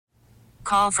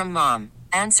Call from mom.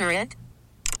 Answer it.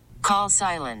 Call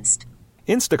silenced.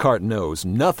 Instacart knows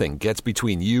nothing gets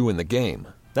between you and the game.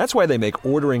 That's why they make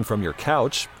ordering from your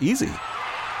couch easy.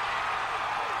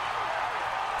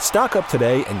 Stock up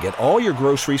today and get all your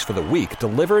groceries for the week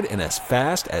delivered in as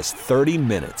fast as 30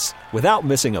 minutes without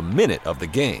missing a minute of the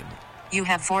game. You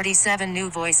have 47 new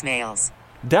voicemails.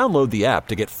 Download the app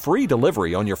to get free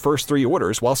delivery on your first 3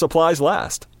 orders while supplies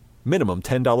last. Minimum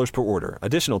 $10 per order.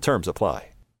 Additional terms apply.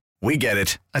 We get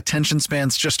it. Attention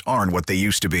spans just aren't what they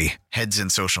used to be. Heads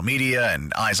in social media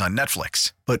and eyes on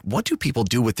Netflix. But what do people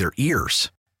do with their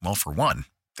ears? Well, for one,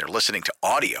 they're listening to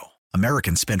audio.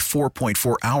 Americans spend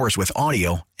 4.4 hours with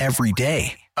audio every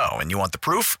day. Oh, and you want the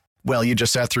proof? Well, you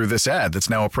just sat through this ad that's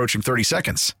now approaching 30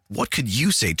 seconds. What could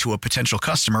you say to a potential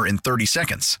customer in 30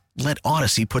 seconds? Let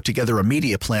Odyssey put together a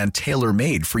media plan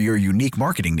tailor-made for your unique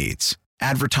marketing needs.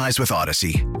 Advertise with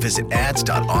Odyssey. Visit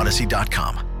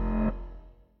ads.odyssey.com.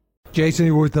 Jason,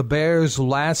 you were with the Bears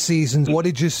last season. What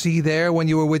did you see there when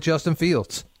you were with Justin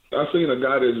Fields? I seen a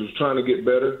guy that was trying to get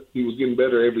better. He was getting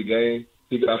better every game.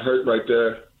 He got hurt right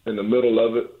there in the middle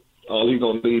of it. All he's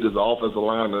going to need is the offensive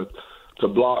line to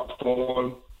block for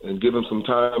him and give him some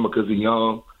time because he's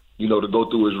young, to go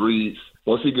through his reads.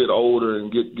 Once he get older and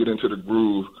get into the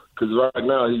groove, because right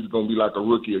now he's going to be like a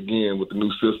rookie again with the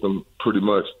new system pretty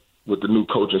much, with the new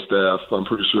coaching staff. I'm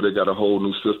pretty sure they got a whole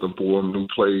new system for him, new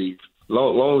plays.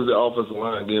 Long as the offensive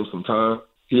line give him some time,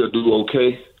 he'll do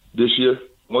okay this year.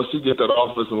 Once he get that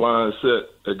offensive line set,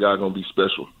 that guy going to be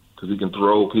special because he can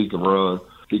throw, he can run,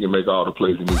 he can make all the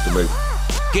plays he needs to make.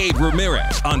 Gabe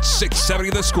Ramirez on 670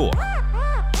 The Score.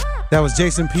 That was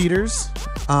Jason Peters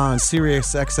on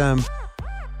Sirius XM.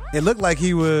 It looked like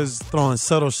he was throwing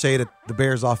subtle shade at the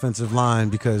Bears' offensive line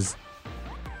because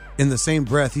in the same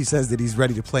breath, he says that he's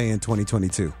ready to play in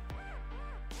 2022.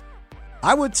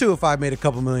 I would too if I made a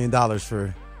couple $1 million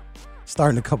for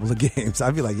starting a couple of games.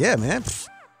 I'd be like, yeah, man,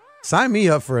 sign me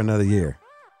up for another year.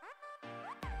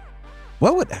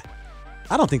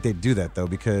 I don't think they'd do that though,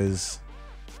 because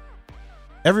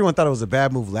everyone thought it was a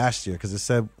bad move last year because it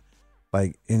said,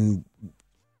 like, in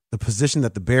the position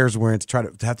that the Bears were in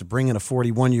to have to bring in a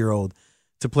 41-year-old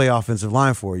to play offensive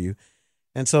line for you.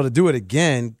 And so to do it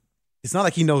again, it's not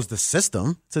like he knows the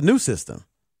system. It's a new system.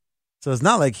 So it's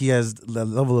not like he has the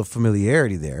level of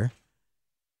familiarity there.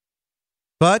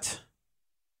 But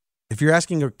if you're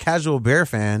asking a casual Bear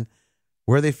fan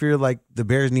where they feel like the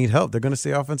Bears need help, they're going to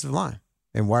say offensive line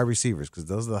and wide receivers because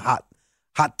those are the hot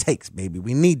takes, baby.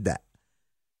 We need that.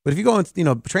 But if you go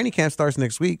in, training camp starts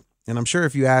next week, and I'm sure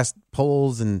if you asked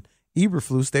Poles and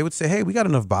Eberflus, they would say, hey, we got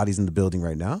enough bodies in the building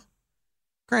right now.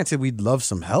 Granted, we'd love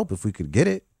some help if we could get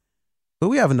it, but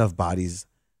we have enough bodies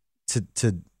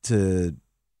to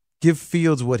give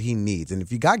Fields what he needs. And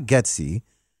if you got Getsy,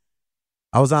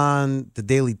 I was on the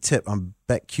Daily Tip on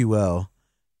BetQL,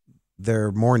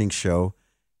 their morning show,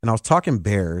 and I was talking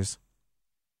Bears,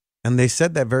 and they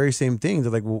said that very same thing.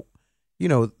 They're like, well,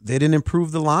 they didn't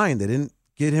improve the line. They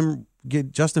didn't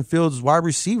get Justin Fields wide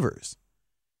receivers.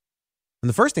 And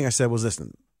the first thing I said was,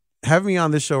 listen, have me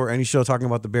on this show or any show talking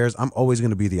about the Bears, I'm always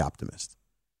going to be the optimist.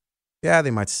 Yeah,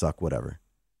 they might suck, whatever.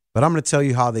 But I'm going to tell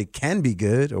you how they can be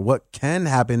good or what can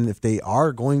happen if they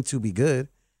are going to be good.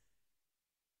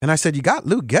 And I said, you got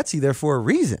Luke Getsy there for a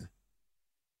reason.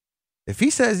 If he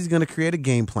says he's going to create a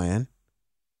game plan,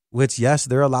 which, yes,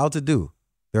 they're allowed to do.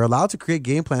 They're allowed to create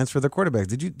game plans for their quarterbacks.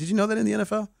 Did you know that in the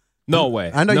NFL? No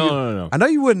way. I know No. I know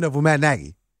you wouldn't have with Matt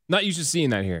Nagy. Not used to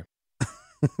seeing that here.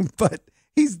 But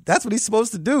that's what he's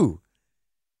supposed to do.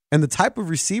 And the type of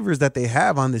receivers that they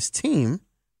have on this team,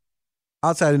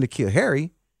 outside of N'Keal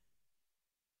Harry,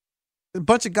 a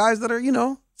bunch of guys that are,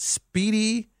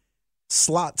 speedy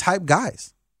slot type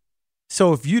guys.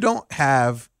 So if you don't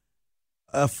have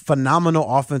a phenomenal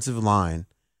offensive line,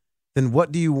 then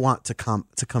what do you want to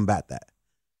combat that?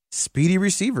 Speedy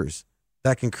receivers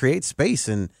that can create space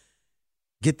and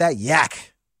get that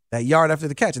yard after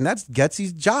the catch. And that's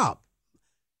Getsy's job.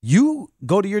 You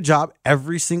go to your job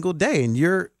every single day and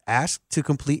you're asked to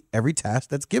complete every task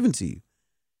that's given to you.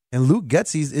 And Luke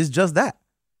Getsy's is just that.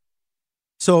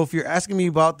 So if you're asking me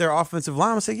about their offensive line,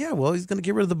 I'm going to say, yeah, well, he's going to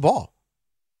get rid of the ball.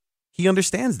 He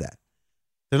understands that.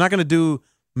 They're not going to do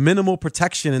minimal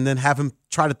protection and then have him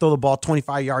try to throw the ball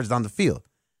 25 yards down the field.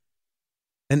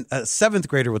 And a seventh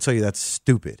grader will tell you that's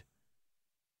stupid.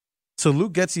 So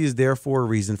Luke Getsy is there for a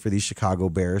reason for these Chicago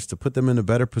Bears, to put them in a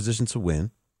better position to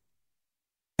win.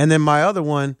 And then my other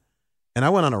one, and I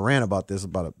went on a rant about this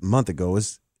about a month ago,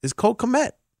 is Cole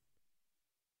Kmet.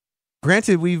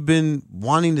 Granted, we've been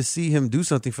wanting to see him do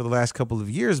something for the last couple of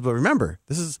years, but remember,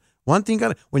 this is one thing,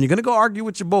 when you're going to go argue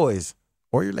with your boys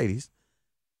or your ladies,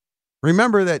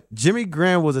 Remember that Jimmy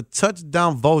Graham was a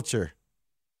touchdown vulture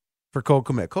for Cole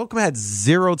Kmet. Cole Kmet had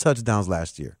 0 touchdowns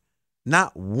last year.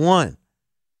 Not one.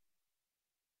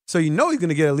 So you know he's going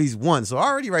to get at least one. So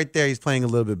already right there, he's playing a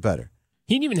little bit better.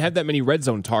 He didn't even have that many red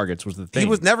zone targets was the thing. He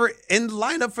was never in the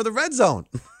lineup for the red zone.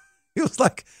 It was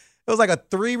like a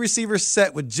 3-receiver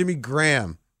set with Jimmy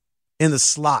Graham in the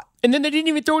slot. And then they didn't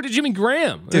even throw it to Jimmy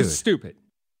Graham. It was stupid.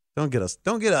 Don't get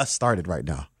us started right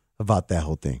now about that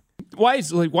whole thing. Why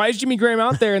is Jimmy Graham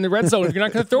out there in the red zone if you're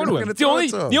not going to throw to him?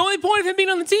 The only point of him being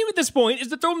on the team at this point is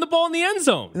to throw him the ball in the end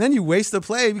zone. And then you waste the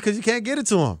play because you can't get it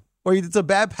to him. Or it's a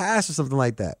bad pass or something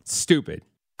like that. Stupid.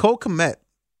 Cole Kmet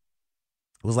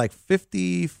was like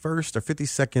 51st or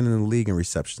 52nd in the league in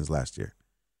receptions last year.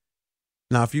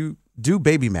 Now, if you do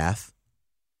baby math,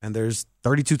 and there's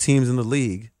 32 teams in the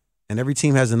league, and every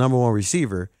team has a number one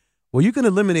receiver, well, you can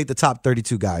eliminate the top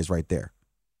 32 guys right there.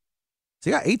 So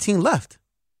you got 18 left.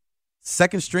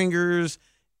 Second stringers,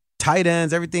 tight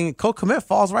ends, everything. Cole Kmet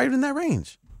falls right in that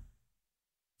range.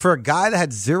 For a guy that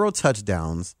had 0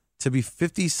 touchdowns to be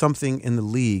 50-something in the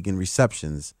league in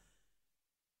receptions,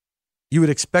 you would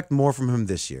expect more from him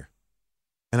this year.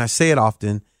 And I say it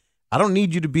often, I don't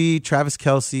need you to be Travis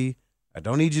Kelce. I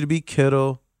don't need you to be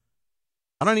Kittle.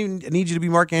 I don't even need you to be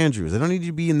Mark Andrews. I don't need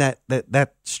you to be in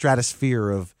that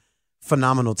stratosphere of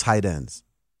phenomenal tight ends.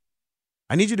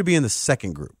 I need you to be in the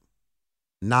second group.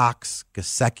 Knox,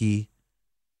 Gesicki,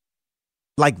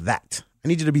 like that. I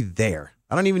need you to be there.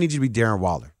 I don't even need you to be Darren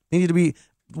Waller. I need you to be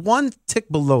one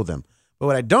tick below them. But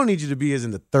what I don't need you to be is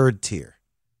in the third tier,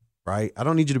 right? I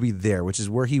don't need you to be there, which is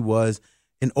where he was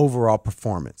in overall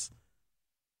performance.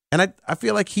 And I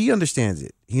feel like he understands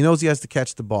it. He knows he has to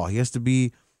catch the ball. He has to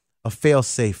be a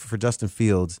fail-safe for Justin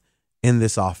Fields in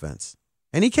this offense.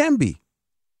 And he can be.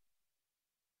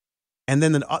 And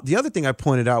then the other thing I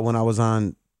pointed out when I was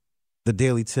on the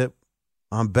Daily Tip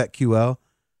on BetQL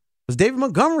was David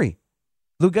Montgomery.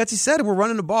 Lou Getsy said it. We're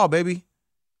running the ball, baby.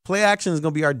 Play action is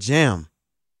going to be our jam.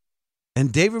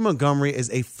 And David Montgomery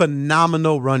is a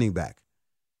phenomenal running back.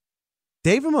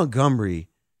 David Montgomery,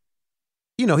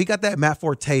 he got that Matt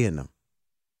Forte in him.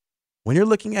 When you're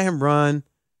looking at him run,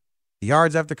 the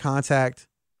yards after contact,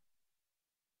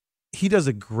 he does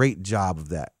a great job of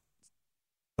that.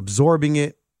 Absorbing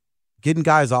it, getting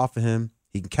guys off of him.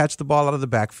 He can catch the ball out of the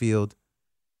backfield.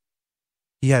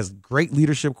 He has great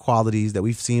leadership qualities that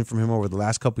we've seen from him over the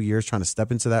last couple of years trying to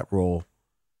step into that role.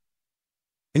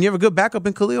 And you have a good backup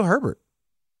in Khalil Herbert.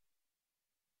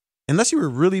 Unless you were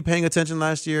really paying attention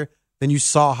last year, then you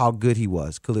saw how good he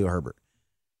was, Khalil Herbert,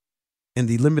 and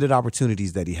the limited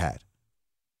opportunities that he had.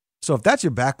 So if that's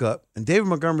your backup and David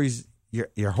Montgomery's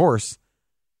your horse,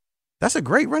 that's a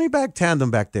great running back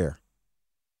tandem back there.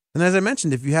 And as I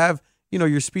mentioned, if you have,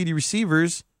 your speedy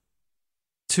receivers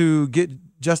to get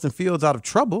Justin Fields out of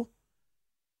trouble.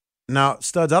 Now,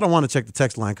 Studs, I don't want to check the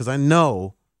text line because I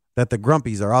know that the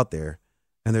grumpies are out there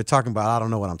and they're talking about, I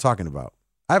don't know what I'm talking about.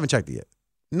 I haven't checked it yet.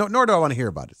 Nor do I want to hear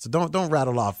about it. So don't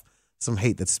rattle off some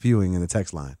hate that's spewing in the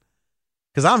text line.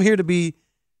 Because I'm here to be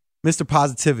Mr.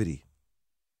 Positivity.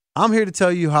 I'm here to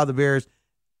tell you how the Bears,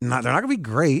 they're not going to be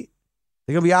great.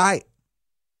 They're going to be all right.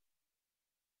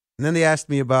 And then they asked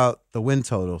me about the win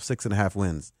total, 6.5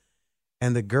 wins.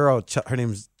 And the girl, her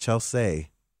name's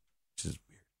Chelsea, which is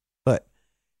weird. But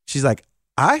she's like,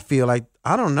 I feel like,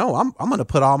 I don't know, I'm going to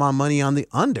put all my money on the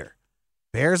under.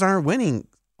 Bears aren't winning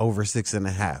over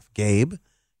 6.5. Gabe,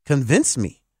 convince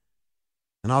me.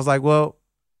 And I was like, well,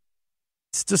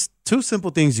 it's just two simple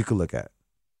things you could look at.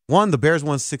 One, the Bears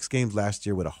won 6 games last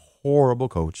year with a horrible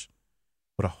coach,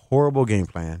 with a horrible game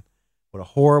plan, with a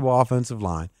horrible offensive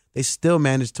line. They still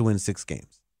managed to win 6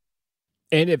 games.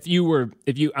 And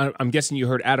I'm guessing you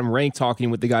heard Adam Rank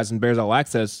talking with the guys in Bears All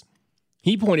Access.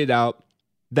 He pointed out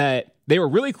that they were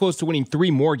really close to winning 3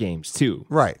 more games, too.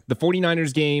 Right. The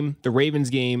 49ers game, the Ravens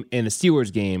game, and the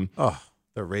Steelers game. Oh,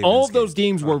 the Ravens All of those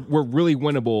games were really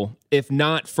winnable, if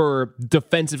not for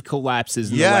defensive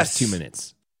collapses in the last 2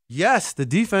 minutes. Yes, the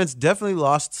defense definitely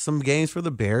lost some games for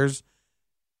the Bears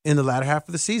in the latter half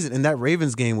of the season. And that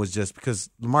Ravens game was just because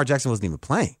Lamar Jackson wasn't even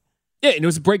playing. Yeah, and it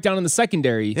was a breakdown in the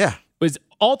secondary. Yeah. It was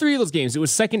all 3 of those games. It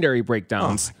was secondary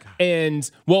breakdowns. Oh,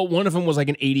 and, one of them was like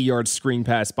an 80-yard screen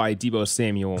pass by Deebo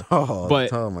Samuel. Oh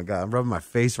my God. I'm rubbing my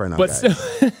face right now, but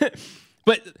guys.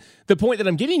 But the point that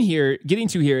I'm getting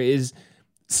to here is,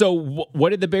 so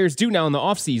what did the Bears do now in the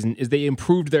offseason is they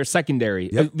improved their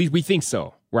secondary. Yep. At least we think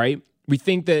so, right? We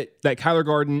think that Kyler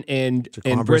Gordon and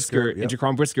Brisker and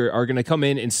Jaquan Brisker are going to come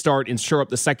in and start and shore up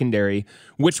the secondary,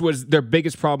 which was their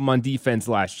biggest problem on defense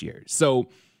last year. So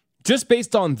just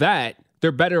based on that,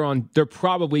 they're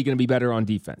probably going to be better on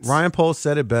defense. Ryan Poles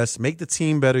said it best. Make the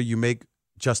team better. You make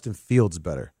Justin Fields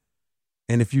better.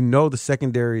 And if you know the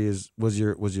secondary was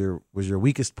your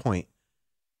weakest point,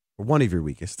 or one of your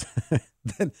weakest,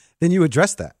 then you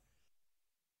address that.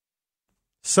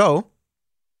 So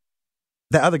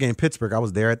that other game, Pittsburgh, I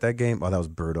was there at that game. Oh, that was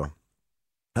brutal.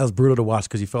 That was brutal to watch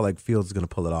because you felt like Fields was going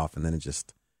to pull it off, and then it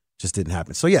just didn't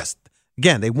happen. So yes,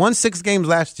 again, they won 6 games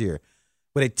last year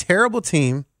with a terrible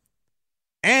team,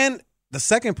 and the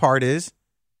second part is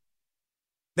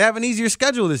they have an easier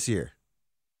schedule this year.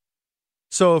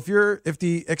 So if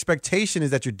the expectation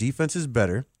is that your defense is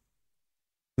better,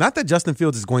 not that Justin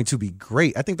Fields is going to be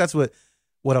great. I think that's what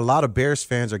a lot of Bears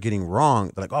fans are getting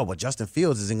wrong. They're like, oh, well, Justin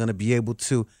Fields isn't going to be able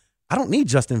to. I don't need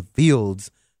Justin Fields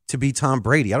to be Tom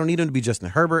Brady. I don't need him to be Justin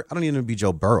Herbert. I don't need him to be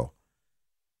Joe Burrow.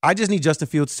 I just need Justin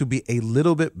Fields to be a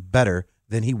little bit better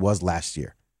than he was last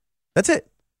year. That's it.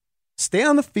 Stay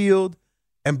on the field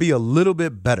and be a little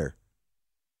bit better.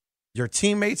 Your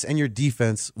teammates and your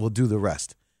defense will do the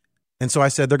rest. And so I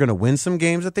said they're going to win some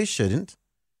games that they shouldn't,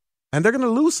 and they're going to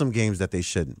lose some games that they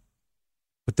shouldn't.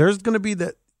 But there's going to be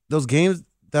those games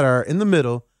that are in the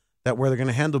middle that where they're going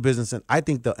to handle business, and I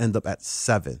think they'll end up at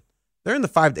 7. They're in the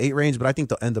 5 to 8 range, but I think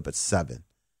they'll end up at 7.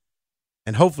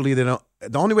 And hopefully they don't.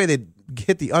 The only way they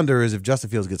hit the under is if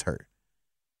Justin Fields gets hurt.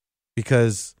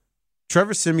 Because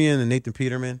Trevor Siemian and Nathan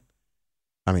Peterman,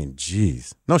 I mean,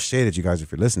 geez. No shade at you guys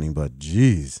if you're listening, but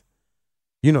geez.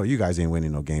 You know you guys ain't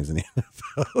winning no games in the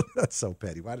NFL. That's so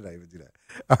petty. Why did I even do that?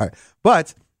 All right.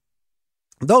 But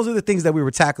those are the things that we were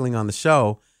tackling on the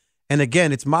show. And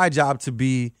again, it's my job to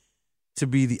be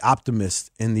the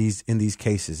optimist in these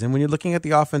cases. And when you're looking at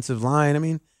the offensive line, I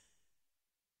mean,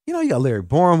 you know, you got Larry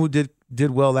Borom who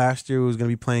did well last year, who's going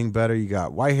to be playing better. You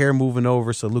got Whitehair moving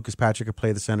over so Lucas Patrick could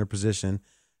play the center position.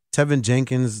 Tevin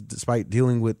Jenkins, despite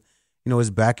dealing with, you know,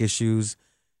 his back issues,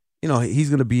 you know, he's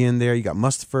going to be in there. You got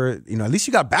Mustipher. You know, at least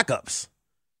you got backups.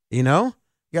 You know,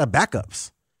 you got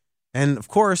backups. And, of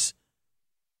course,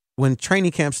 when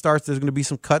training camp starts, there's going to be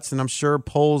some cuts, and I'm sure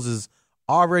Poles is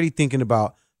already thinking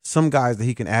about some guys that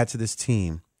he can add to this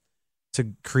team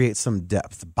to create some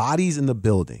depth. Bodies in the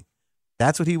building.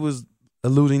 That's what he was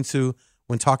alluding to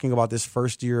when talking about this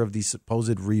first year of the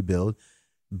supposed rebuild.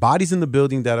 Bodies in the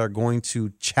building that are going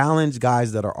to challenge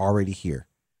guys that are already here.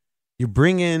 You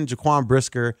bring in Jaquan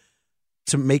Brisker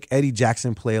to make Eddie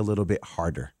Jackson play a little bit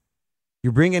harder.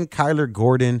 You bring in Kyler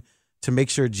Gordon to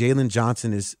make sure Jalen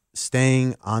Johnson is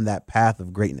staying on that path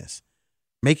of greatness,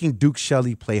 making Duke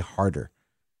Shelley play harder.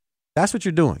 That's what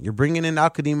you're doing. You're bringing in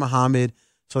Al-Qadim Muhammad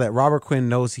so that Robert Quinn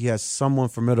knows he has someone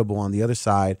formidable on the other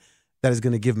side that is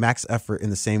going to give max effort in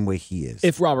the same way he is.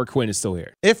 If Robert Quinn is still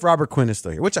here. If Robert Quinn is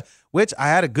still here, which I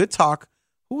had a good talk.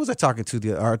 Who was I talking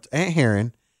to? Aunt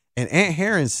Heron. And Aunt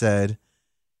Heron said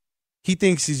he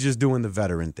thinks he's just doing the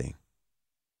veteran thing.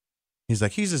 He's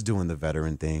like, he's just doing the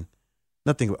veteran thing.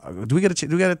 Nothing. Do we get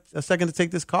a second to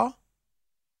take this call?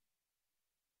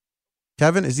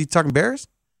 Kevin, is he talking Bears?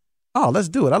 Oh, let's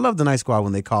do it. I love the Night Squad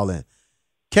when they call in.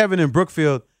 Kevin in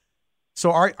Brookfield.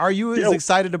 So are you as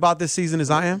excited about this season as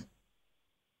I am?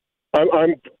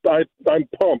 I'm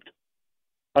pumped.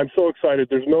 I'm so excited.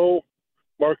 There's no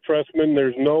Mark Trestman.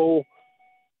 There's no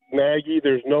Nagy.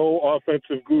 There's no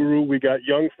offensive guru. We got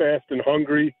young, fast, and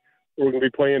hungry. We're going to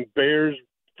be playing Bears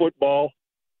football.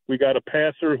 We got a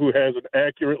passer who has an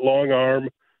accurate long arm.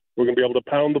 We're going to be able to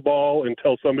pound the ball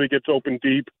until somebody gets open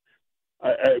deep.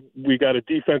 We got a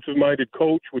defensive-minded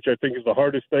coach, which I think is the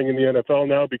hardest thing in the NFL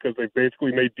now because they've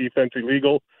basically made defense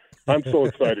illegal. I'm so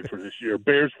excited for this year.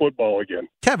 Bears football again.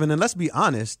 Kevin, and let's be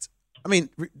honest. I mean,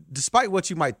 despite what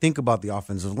you might think about the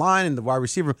offensive line and the wide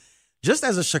receiver, just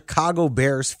as a Chicago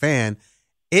Bears fan,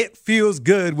 it feels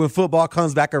good when football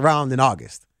comes back around in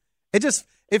August.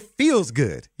 It feels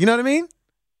good. You know what I mean?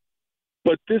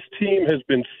 But this team has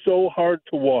been so hard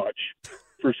to watch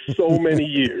for so many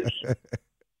years.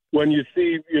 When you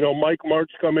see, Mike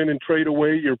Martz come in and trade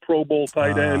away your Pro Bowl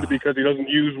tight end because he doesn't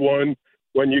use one.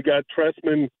 When you got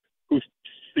Trestman,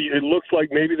 it looks like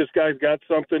maybe this guy's got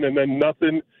something and then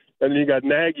nothing. And then you got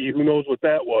Nagy, who knows what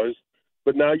that was.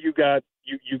 But now you got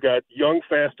young,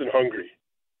 fast, and hungry.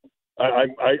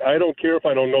 I don't care if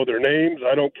I don't know their names.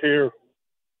 I don't care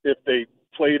if they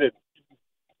played at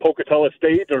Pocatello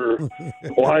State or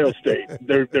Ohio State.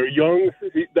 They're young.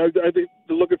 They're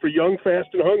looking for young, fast,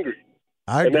 and hungry.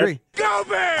 I agree. Go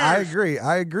Bears!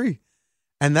 I agree.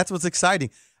 And that's what's exciting.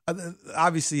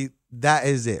 Obviously, that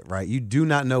is it, right? You do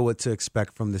not know what to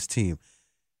expect from this team.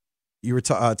 You were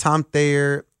Tom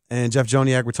Thayer and Jeff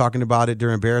Joniak were talking about it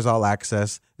during Bears All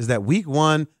Access, is that week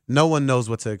 1, no one knows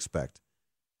what to expect.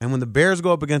 And when the Bears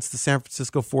go up against the San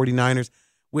Francisco 49ers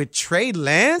with Trey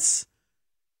Lance,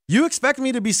 you expect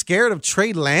me to be scared of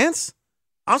Trey Lance?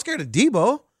 I'm scared of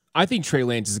Debo. I think Trey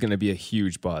Lance is going to be a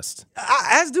huge bust.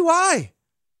 As do I.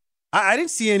 I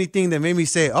didn't see anything that made me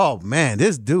say, oh, man,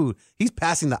 this dude, he's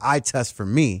passing the eye test for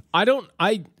me.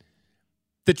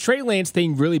 The Trey Lance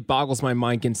thing really boggles my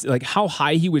mind, like how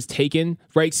high he was taken,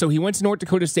 right? So he went to North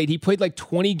Dakota State. He played like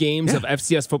 20 games of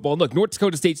FCS football. Look, North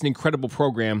Dakota State's an incredible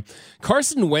program.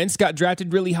 Carson Wentz got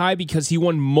drafted really high because he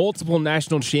won multiple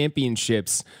national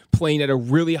championships playing at a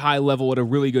really high level at a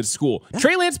really good school. Yeah.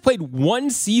 Trey Lance played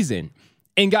one season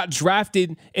and got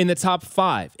drafted in the top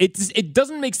 5. It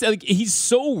doesn't make sense. Like, he's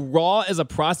so raw as a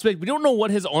prospect. We don't know what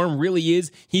his arm really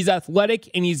is. He's athletic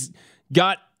and he's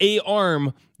got a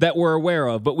arm that we're aware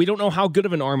of, but we don't know how good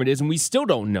of an arm it is, and we still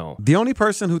don't know. The only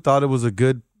person who thought it was a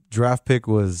good draft pick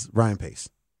was Ryan Pace,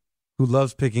 who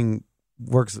loves picking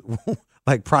works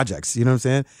like projects, you know what I'm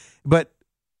saying? But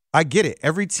I get it.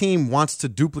 Every team wants to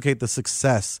duplicate the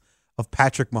success of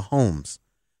Patrick Mahomes,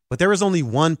 but there is only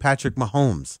one Patrick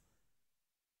Mahomes.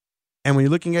 And when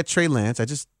you're looking at Trey Lance,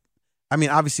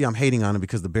 obviously I'm hating on him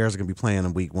because the Bears are going to be playing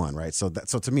in week 1, right? So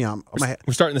to me,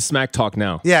 we're starting the smack talk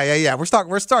now. Yeah. We're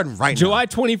starting right now. July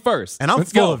 21st. And I'm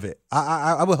full of it.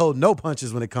 I will hold no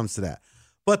punches when it comes to that.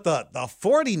 But the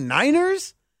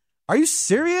 49ers? Are you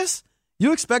serious?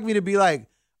 You expect me to be like,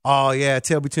 oh, yeah,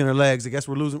 tail between our legs. I guess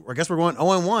we're losing. I guess we're going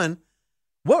 0-1.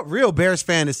 What real Bears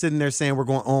fan is sitting there saying we're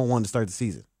going 0-1 to start the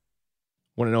season?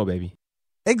 1-0, baby.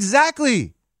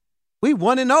 Exactly. We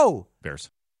 1-0.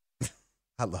 Bears.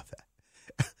 I love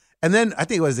that. And then I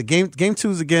think it was the game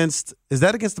 2 is against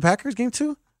the Packers, game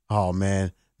 2? Oh,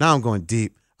 man. Now I'm going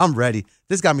deep. I'm ready.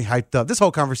 This got me hyped up. This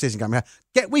whole conversation got me hyped.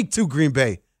 Get week 2, Green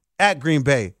Bay, at Green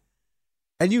Bay.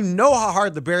 And you know how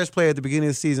hard the Bears play at the beginning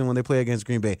of the season when they play against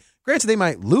Green Bay. Granted, they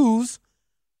might lose,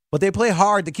 but they play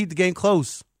hard to keep the game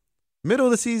close. Middle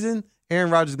of the season, Aaron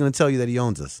Rodgers is going to tell you that he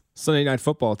owns us. Sunday Night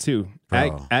Football, too,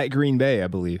 at Green Bay, I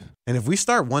believe. And if we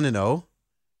start 1-0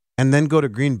 and then go to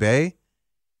Green Bay,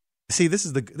 see, this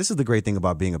is the great thing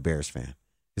about being a Bears fan,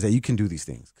 is that you can do these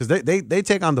things. Because they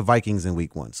take on the Vikings in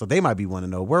week 1. So they might be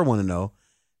 1-0. We're 1-0.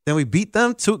 Then we beat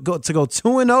them to go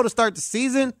 2-0 to start the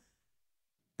season.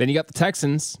 Then you got the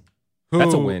Texans.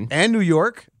 That's a win. And New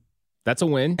York. That's a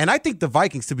win. And I think the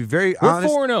Vikings, to be very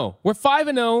honest. We're 4-0. We're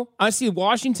 5-0. I see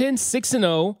Washington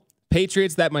 6-0.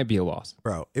 Patriots, that might be a loss.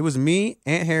 Bro, it was me,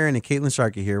 Ant Heron, and Caitlin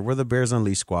Sharkey here. We're the Bears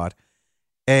Unleashed squad.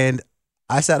 And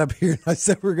I sat up here and I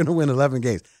said we're going to win 11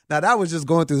 games. Now, that was just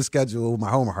going through the schedule with my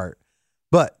homer heart.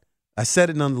 But I said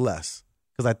it nonetheless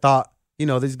because I thought,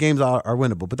 these games are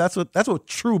winnable. But that's what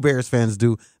true Bears fans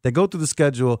do. They go through the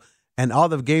schedule, and all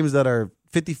the games that are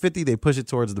 50-50, they push it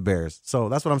towards the Bears. So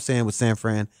that's what I'm saying with San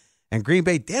Fran. And Green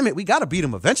Bay, damn it, we got to beat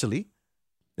them eventually.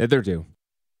 Yeah, they're due.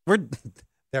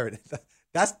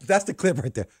 That's the clip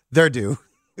right there. They're due.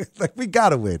 Like, we got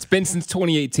to win. It's been since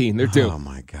 2018. They're due. Oh,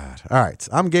 my God. All right.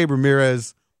 I'm Gabe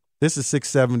Ramirez. This is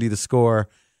 670 The Score.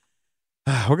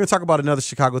 We're going to talk about another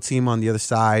Chicago team on the other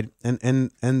side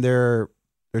and their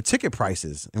ticket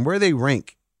prices and where they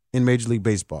rank in Major League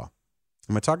Baseball.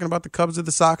 Am I talking about the Cubs or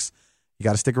the Sox? You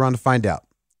got to stick around to find out.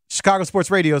 Chicago Sports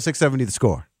Radio, 670 The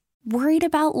Score. Worried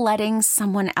about letting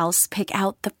someone else pick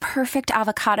out the perfect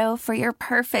avocado for your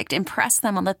perfect impress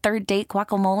them on the third date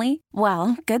guacamole?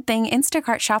 Well, good thing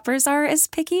Instacart shoppers are as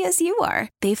picky as you are.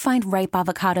 They find ripe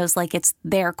avocados like it's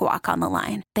their guac on the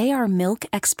line. They are milk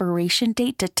expiration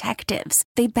date detectives.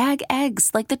 They bag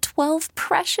eggs like the 12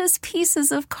 precious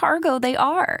pieces of cargo they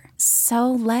are. So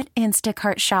let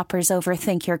Instacart shoppers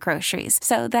overthink your groceries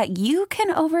so that you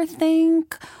can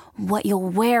overthink what you'll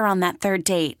wear on that third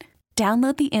date.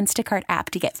 Download the Instacart app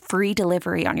to get free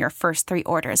delivery on your first 3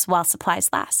 orders while supplies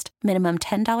last. Minimum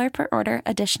 $10 per order.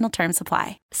 Additional terms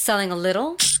apply. Selling a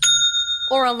little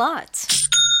or a lot?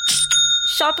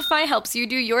 Shopify helps you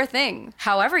do your thing,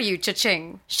 however you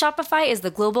cha-ching. Shopify is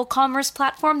the global commerce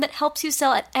platform that helps you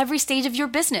sell at every stage of your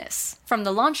business. From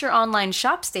the launch your online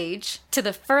shop stage, to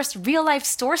the first real-life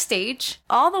store stage,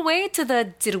 all the way to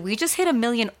the did we just hit 1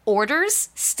 million orders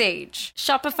stage.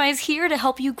 Shopify is here to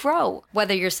help you grow.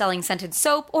 Whether you're selling scented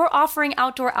soap or offering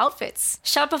outdoor outfits,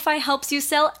 Shopify helps you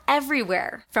sell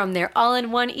everywhere. From their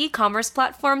all-in-one e-commerce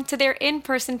platform to their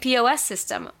in-person POS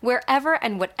system, wherever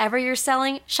and whatever you're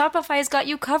selling, Shopify's got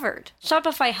you covered.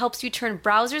 Shopify helps you turn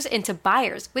browsers into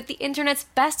buyers with the internet's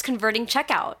best converting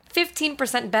checkout.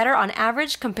 15% better on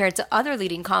average compared to other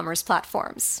leading commerce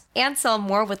platforms. And sell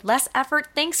more with less effort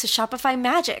thanks to Shopify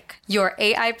Magic, your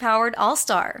AI-powered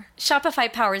all-star.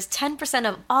 Shopify powers 10%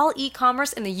 of all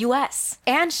e-commerce in the U.S.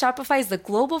 And Shopify is the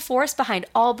global force behind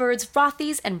Allbirds,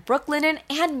 Rothy's, and Brooklinen,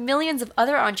 and millions of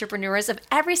other entrepreneurs of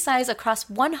every size across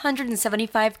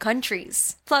 175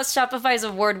 countries. Plus, Shopify's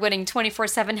award-winning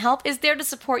 24/7 help is there there to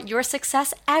support your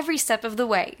success every step of the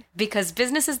way. Because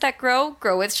businesses that grow,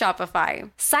 grow with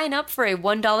Shopify. Sign up for a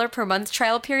 $1 per month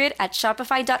trial period at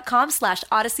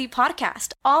shopify.com/Odyssey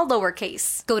Podcast, all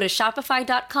lowercase. Go to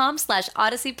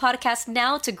shopify.com/Odyssey Podcast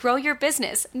now to grow your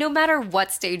business, no matter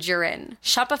what stage you're in.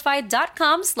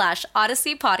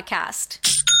 Shopify.com/Odyssey Podcast.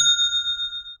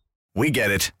 We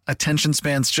get it. Attention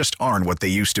spans just aren't what they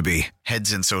used to be.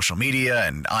 Heads in social media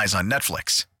and eyes on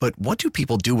Netflix. But what do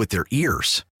people do with their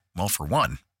ears? Well, for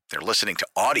one, they're listening to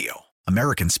audio.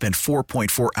 Americans spend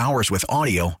 4.4 hours with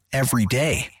audio every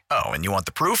day. Oh, and you want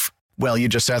the proof? Well, you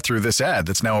just sat through this ad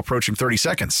that's now approaching 30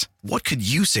 seconds. What could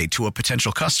you say to a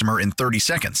potential customer in 30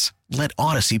 seconds? Let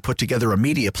Odyssey put together a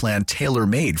media plan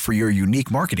tailor-made for your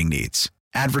unique marketing needs.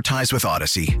 Advertise with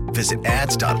Odyssey. Visit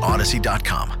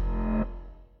ads.odyssey.com.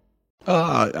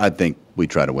 I think we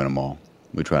try to win them all.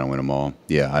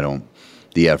 Yeah,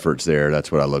 the effort's there. That's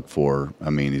what I look for.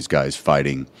 I mean, these guys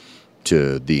fighting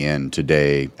to the end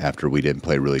today after we didn't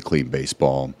play really clean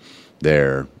baseball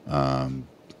there.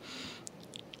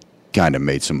 Kind of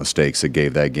made some mistakes that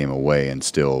gave that game away, and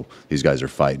still these guys are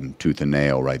fighting tooth and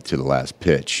nail right to the last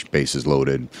pitch. Bases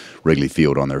loaded, Wrigley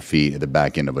Field on their feet at the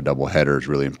back end of a doubleheader is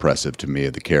really impressive to me,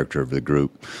 of the character of the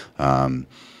group. We're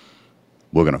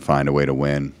going to find a way to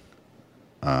win.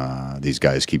 These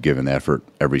guys keep giving the effort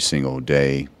every single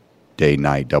day,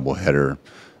 night, doubleheader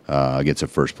against a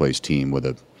first-place team with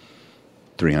a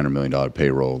 $300 million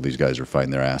payroll. These guys are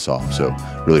fighting their ass off, so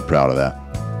really proud of that.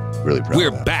 Really proud We're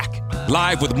of that. back,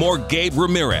 live with more Gabe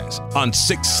Ramirez on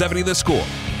 670 The Score.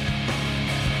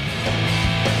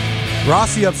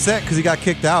 Rossi upset because he got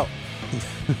kicked out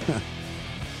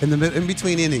in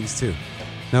between innings, too.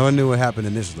 No one knew what happened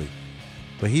initially.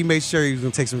 But he made sure he was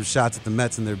going to take some shots at the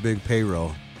Mets and their big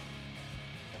payroll.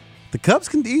 The Cubs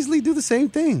can easily do the same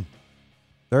thing.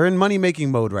 They're in money-making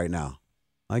mode right now.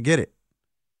 I get it.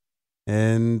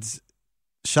 And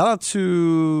shout out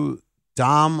to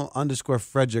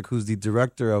Dom_Frederick, who's the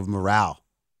director of morale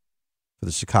for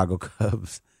the Chicago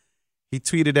Cubs. He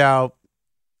tweeted out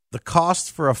the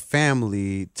cost for a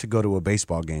family to go to a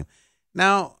baseball game.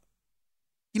 Now,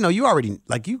 you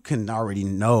can already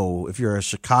know if you're a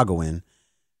Chicagoan,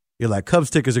 you're like, Cubs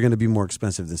tickets are going to be more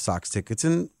expensive than Sox tickets.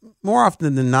 And more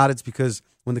often than not, it's because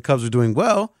when the Cubs were doing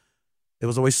well, it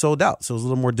was always sold out. So it was a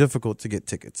little more difficult to get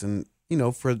tickets. And,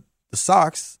 for the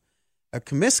Sox at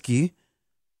Comiskey,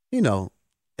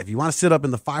 if you want to sit up in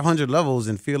the 500 levels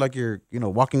and feel like you're,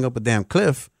 walking up a damn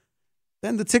cliff,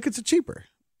 then the tickets are cheaper.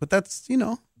 But that's,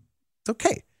 it's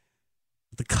okay.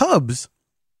 The Cubs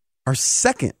are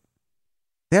second.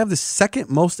 They have the second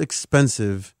most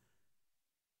expensive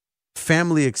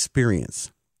family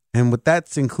experience. And what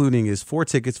that's including is 4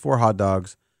 tickets, 4 hot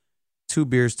dogs, 2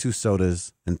 beers, 2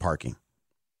 sodas, and parking.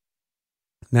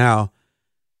 Now,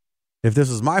 if this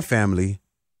was my family,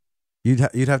 you'd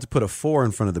have to put a 4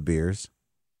 in front of the beers,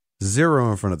 0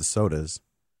 in front of the sodas,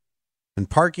 and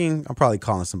parking, I'm probably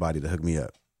calling somebody to hook me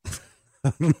up.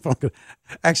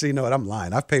 Actually, you know what? I'm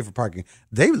lying. I've paid for parking.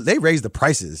 They raised the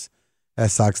prices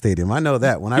at Sox Stadium. I know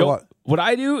that. What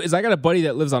I do is I got a buddy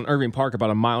that lives on Irving Park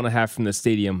about 1.5 miles from the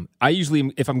stadium. I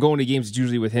usually, if I'm going to games, it's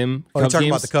usually with him. Oh, you're talking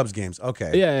about the Cubs games.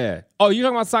 Okay. Yeah. Oh, you're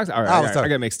talking about Sox? All right. I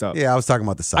got mixed up. Yeah, I was talking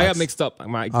about the Sox. I got mixed up.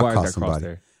 I'll call somebody.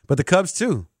 There. But the Cubs,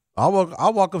 too.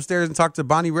 I'll walk upstairs and talk to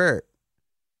Bonnie Rarick.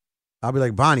 I'll be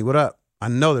like, Bonnie, what up? I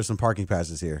know there's some parking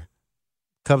passes here.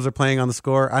 Cubs are playing on the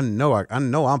Score. I know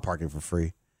I'm parking for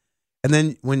free. And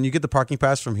then when you get the parking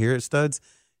pass from here at Studs,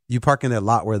 you park in that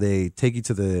lot where they take you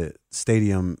to the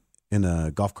stadium in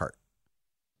a golf cart.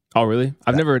 Oh, really?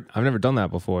 I've never done that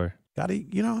before.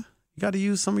 You got to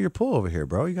use some of your pull over here,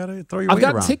 bro. You got to throw your weight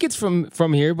around. I've got tickets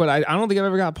from here, but I don't think I've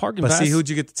ever got a parking pass. But see, who'd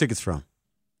you get the tickets from?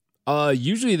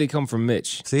 Usually they come from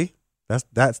Mitch. See?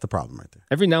 That's the problem right there.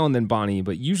 Every now and then Bonnie,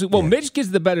 but usually, Mitch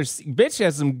gives the better. Mitch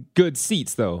has some good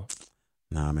seats though.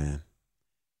 Nah, man,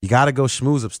 you got to go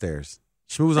schmooze upstairs.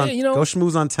 Go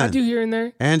schmooze on 10. I do here and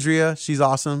there. Andrea, she's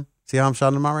awesome. See how I'm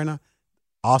shouting them out right now?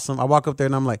 Awesome. I walk up there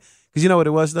and I'm like, because you know what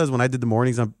it was? When I did the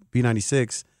mornings on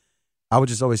B96, I would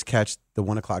just always catch the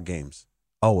 1:00 games.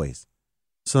 Always.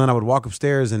 So then I would walk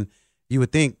upstairs and you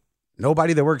would think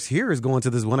nobody that works here is going to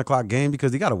this 1:00 game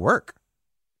because they got to work.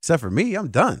 Except for me, I'm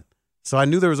done. So I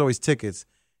knew there was always tickets,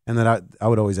 and then I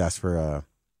would always ask for a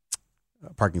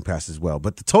parking pass as well.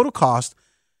 But the total cost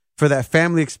for that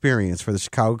family experience for the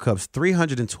Chicago Cubs,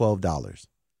 $312.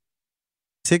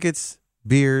 Tickets,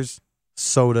 beers,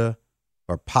 soda,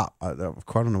 or pop. I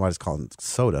don't know why it's called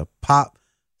soda. Pop,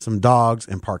 some dogs,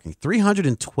 and parking.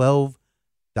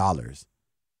 $312.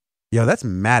 Yo, that's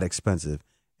mad expensive.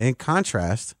 In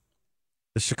contrast,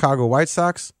 the Chicago White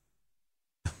Sox,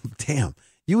 damn.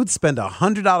 You would spend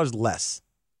 $100 less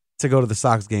to go to the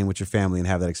Sox game with your family and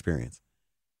have that experience.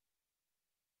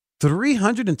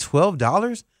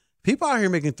 $312? People out here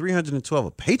making $312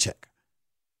 a paycheck.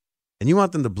 And you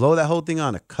want them to blow that whole thing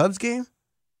on a Cubs game?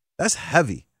 That's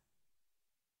heavy.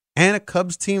 And a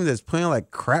Cubs team that's playing like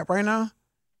crap right now?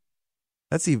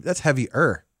 That's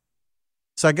heavier.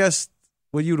 So I guess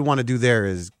what you would want to do there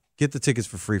is get the tickets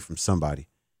for free from somebody.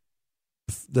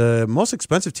 The most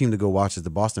expensive team to go watch is the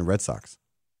Boston Red Sox.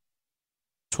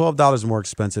 $12 more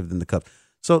expensive than the Cubs.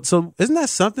 So isn't that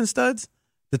something, Studs?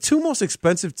 The two most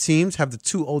expensive teams have the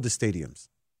two oldest stadiums.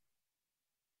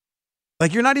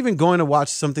 Like, you're not even going to watch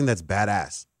something that's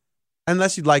badass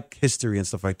unless you like history and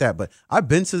stuff like that. But I've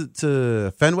been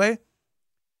to Fenway,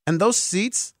 and those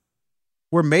seats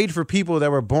were made for people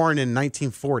that were born in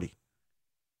 1940.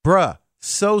 Bruh,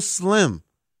 so slim,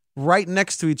 right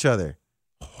next to each other.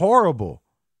 Horrible.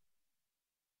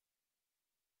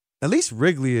 At least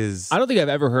Wrigley is... I don't think I've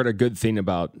ever heard a good thing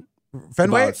about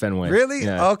Fenway? Really?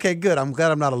 Yeah. Okay, good. I'm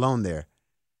glad I'm not alone there.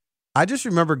 I just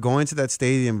remember going to that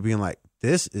stadium and being like,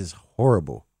 this is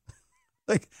horrible.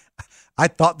 Like, I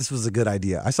thought this was a good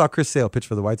idea. I saw Chris Sale pitch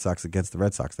for the White Sox against the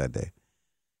Red Sox that day.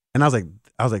 And I was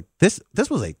like, this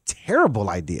was a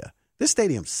terrible idea. This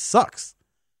stadium sucks.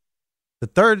 The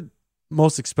third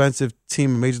most expensive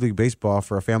team in Major League Baseball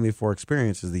for a family of four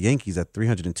experience is the Yankees at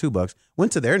 $302.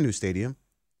 Went to their new stadium.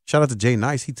 Shout out to Jay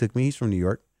Nice. He took me. He's from New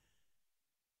York.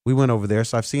 We went over there,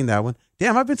 so I've seen that one.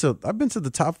 Damn, I've been to the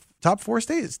top four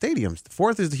stadiums. The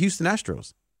fourth is the Houston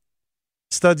Astros.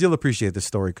 Studs, you'll appreciate this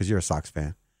story because you're a Sox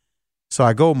fan. So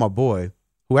I go with my boy,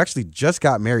 who actually just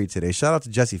got married today. Shout out to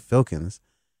Jesse Filkins,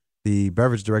 the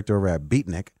beverage director over at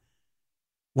Beatnik.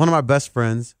 One of my best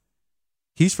friends.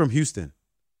 He's from Houston.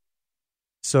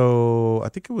 So I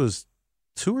think it was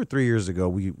 2 or 3 years ago,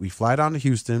 we fly down to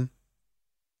Houston,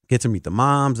 get to meet the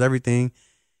moms, everything.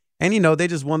 And, they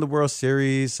just won the World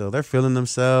Series, so they're feeling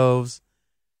themselves.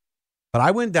 But I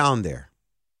went down there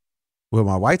with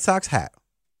my White Sox hat,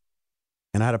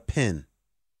 and I had a pin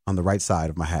on the right side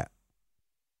of my hat.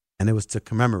 And it was to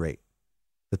commemorate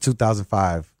the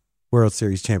 2005 World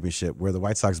Series championship where the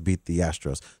White Sox beat the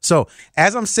Astros. So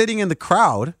as I'm sitting in the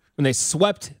crowd... When they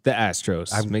swept the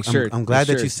Astros. I'm glad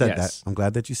that you said that. I'm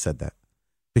glad that you said that.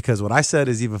 Because what I said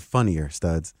is even funnier,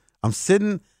 Studs. I'm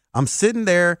sitting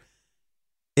there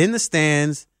in the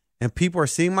stands, and people are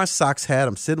seeing my Sox hat.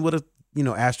 I'm sitting with a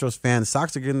Astros fan. The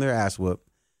Sox are getting their ass whooped.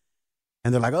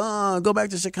 And they're like, oh, go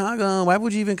back to Chicago. Why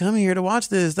would you even come here to watch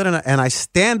this? And I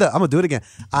stand up. I'm going to do it again.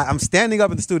 I'm standing up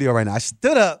in the studio right now. I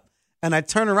stood up, and I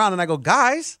turn around, and I go,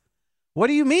 guys, what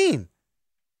do you mean?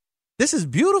 This is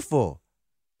beautiful.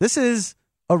 This is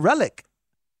a relic.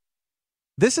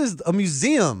 This is a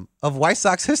museum of White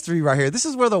Sox history right here. This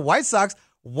is where the White Sox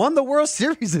won the World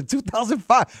Series in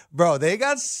 2005. Bro, they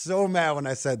got so mad when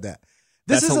I said that.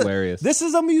 That's hilarious. This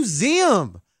is a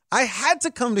museum. I had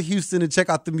to come to Houston and check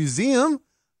out the museum.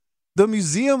 The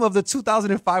museum of the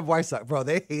 2005 White Sox. Bro,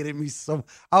 they hated me so.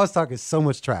 I was talking so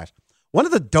much trash. One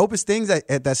of the dopest things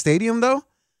at that stadium, though,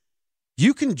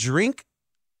 you can drink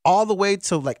all the way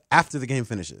till like after the game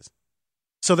finishes.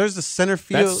 So there's the center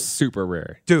field. That's super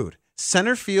rare. Dude,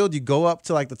 center field, you go up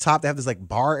to like the top. They have this like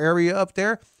bar area up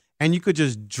there, and you could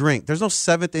just drink. There's no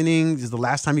seventh inning. This is the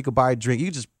last time you could buy a drink. You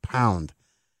could just pound.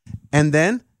 And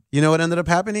then, you know what ended up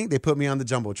happening? They put me on the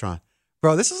Jumbotron.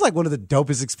 Bro, this is like one of the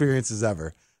dopest experiences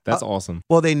ever. That's awesome.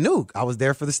 Well, they knew I was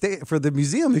there for the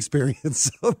museam experience,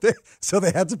 so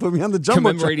they had to put me on the Jumbotron.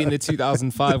 Commemorating the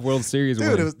 2005 World Series win.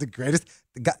 Dude, it was the greatest.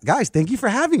 Guys, thank you for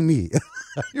having me.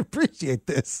 I appreciate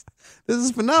this. This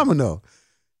is phenomenal.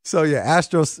 So, yeah,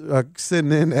 Astros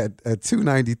sitting in at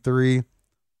 293.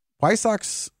 White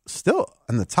Sox still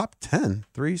in the top 10.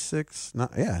 3, 6, 9.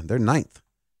 Yeah, they're ninth.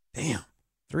 Damn.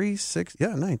 3, 6.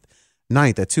 Yeah, ninth.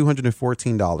 Ninth at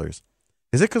 $214.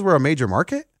 Is it because we're a major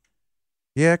market?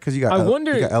 Yeah, because you got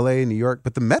L.A., New York,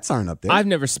 but the Mets aren't up there. I've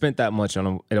never spent that much at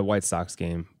a White Sox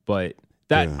game, but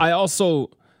I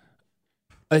also,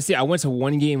 let's see, I went to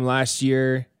one game last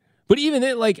year, but even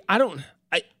then, like, I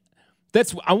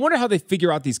wonder how they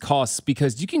figure out these costs,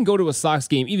 because you can go to a Sox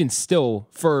game even still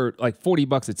for like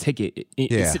 $40 a ticket and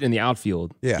sit in the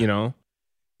outfield. Yeah. You know?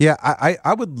 Yeah,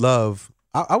 I would love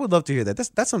to hear that.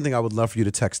 That's something I would love for you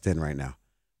to text in right now.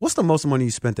 What's the most money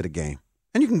you spent at a game?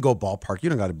 And you can go ballpark. You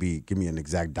don't got to give me an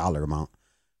exact dollar amount.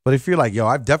 But if you're like, yo,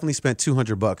 I've definitely spent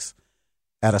 $200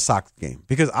 at a Sox game,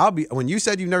 because when you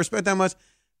said you've never spent that much,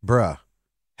 bruh,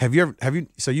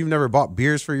 so you've never bought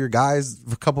beers for your guys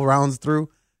a couple rounds through?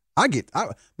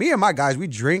 Me and my guys, we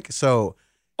drink. So,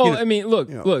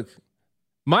 look,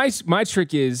 my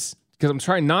trick is because I'm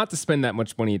trying not to spend that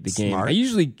much money at the game. Smart. I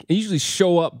usually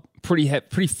show up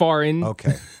pretty far in.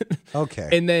 Okay.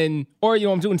 And then, or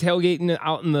I'm doing tailgating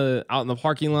out in the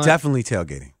parking lot. Definitely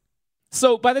tailgating.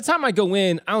 So by the time I go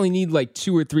in, I only need like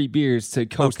 2 or 3 beers to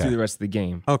coast through the rest of the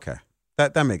game. Okay,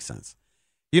 that makes sense.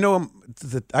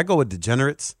 I go with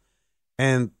degenerates,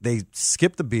 and they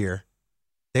skip the beer.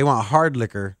 They want hard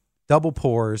liquor, double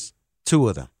pours, 2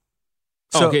 of them.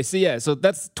 So, so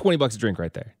that's $20 a drink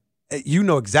right there. You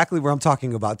know exactly where I'm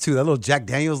talking about too. That little Jack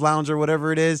Daniels lounge or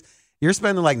whatever it is. You're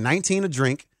spending like $19 a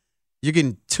drink. You're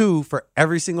getting 2 for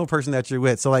every single person that you're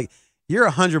with. So like you're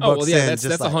 $100 well, yeah, in. that's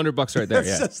 $100 right there. It's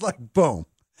yeah. just like boom.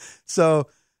 So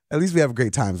at least we have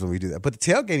great times when we do that. But the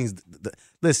tailgating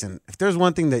listen, if there's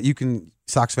one thing that you can,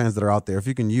 Sox fans that are out there, if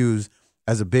you can use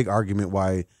as a big argument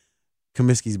why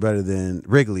Comiskey's better than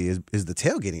Wrigley is the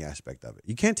tailgating aspect of it.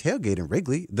 You can't tailgate in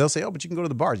Wrigley. They'll say, but you can go to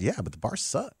the bars. Yeah, but the bars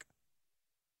suck.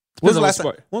 When was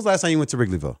the last time you went to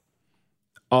Wrigleyville?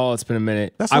 Oh, it's been a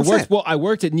minute. That's what I'm saying. I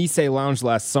worked at Nisei Lounge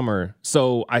last summer,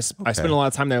 so I spent a lot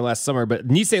of time there last summer. But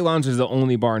Nisei Lounge is the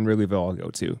only bar in Wrigleyville I'll go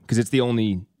to because it's the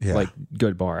only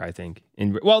good bar I think.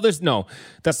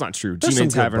 That's not true. G-Man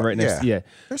Tavern right next. Yeah,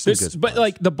 there's some good but bars.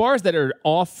 like the bars that are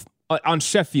off on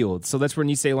Sheffield, so that's where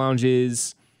Nisei Lounge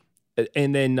is,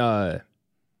 and then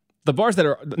the bars that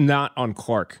are not on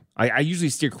Clark, I usually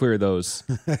steer clear of those.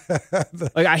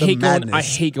 I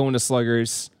hate going to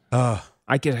Sluggers.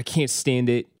 I can't stand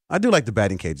it. I do like the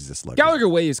batting cages at Sluggers. Gallagher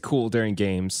Way is cool during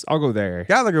games. I'll go there.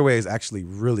 Gallagher Way is actually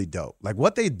really dope. Like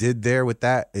what they did there with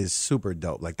that is super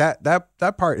dope. Like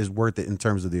that part is worth it in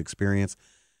terms of the experience.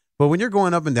 But when you're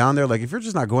going up and down there, like if you're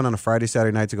just not going on a Friday,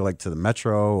 Saturday night to go like to the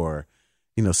Metro or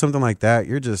something like that,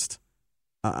 you're just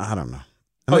I don't know.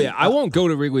 I won't go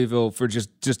to Wrigleyville for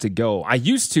just to go. I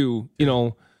used to,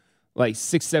 like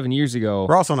 6-7 years ago.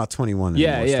 We're also not 21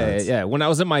 anymore. Yeah. When I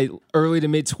was in my early to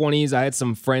mid 20s, I had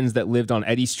some friends that lived on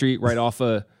Eddy Street right off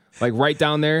right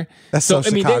down there. That's so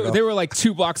Chicago. They were like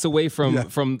 2 blocks away from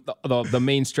the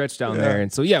main stretch down there.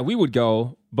 And so, we would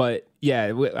go. But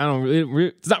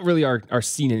it's not really our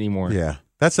scene anymore. Yeah.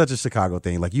 That's such a Chicago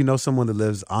thing. Like, someone that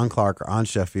lives on Clark or on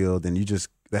Sheffield and you just,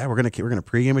 we're going to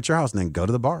pregame at your house and then go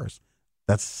to the bars.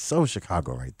 That's so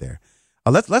Chicago right there.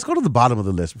 Let's go to the bottom of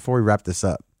the list before we wrap this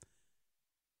up.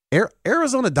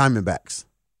 Arizona Diamondbacks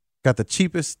got the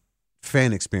cheapest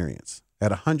fan experience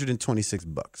at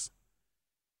 $126.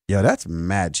 Yo, that's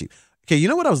mad cheap. Okay, you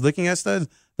know what I was looking at, Studs?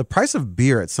 The price of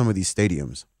beer at some of these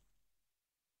stadiums.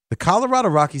 The Colorado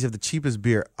Rockies have the cheapest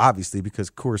beer, obviously, because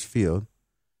Coors Field.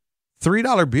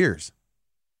 $3 beers.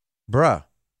 Bruh,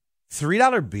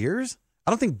 $3 beers?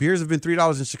 I don't think beers have been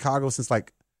 $3 in Chicago since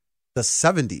like the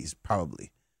 70s,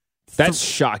 probably. That's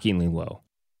shockingly low.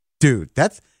 Dude,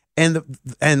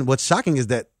 and what's shocking is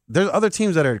that there's other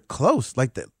teams that are close,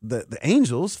 like the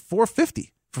Angels,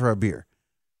 $4.50 for a beer.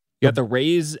 You got the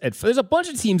Rays there's a bunch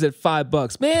of teams at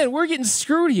 $5. Man, we're getting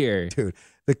screwed here, dude.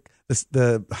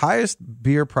 The highest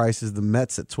beer price is the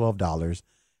Mets at $12,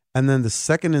 and then the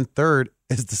second and third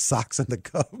is the Sox and the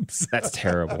Cubs. That's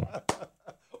terrible.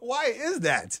 Why is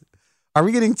that? Are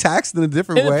we getting taxed in a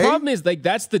different way? The problem is,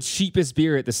 that's the cheapest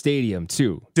beer at the stadium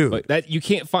too, dude. Like that you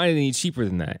can't find any cheaper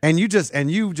than that. And you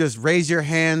just raise your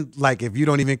hand like if you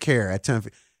don't even care at 10.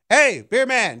 Hey, beer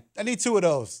man, I need 2 of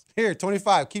those. Here,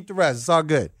 25. Keep the rest. It's all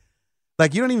good.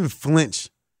 Like you don't even flinch.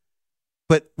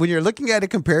 But when you're looking at it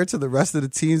compared to the rest of the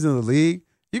teams in the league,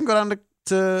 you can go down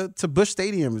to Busch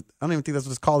Stadium. I don't even think that's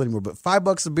what it's called anymore. But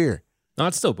 $5 a beer. No,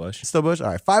 it's still Busch. It's still Busch. All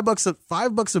right,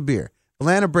 $5 a beer.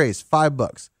 Atlanta Braves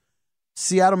 $5.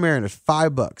 Seattle Mariners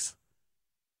 $5.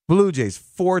 Blue Jays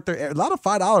 $4.30. A lot of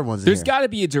 $5 ones. There's got to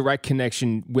be a direct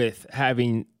connection with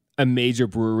having a major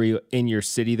brewery in your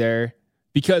city there,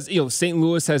 because St.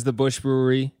 Louis has the Busch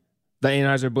Brewery, the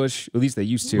Anheuser-Busch. At least they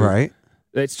used to. Right.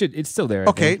 It's still there.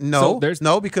 Okay, no,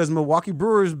 because Milwaukee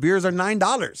Brewers beers are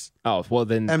 $9. Oh well,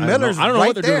 then and Miller's I don't know right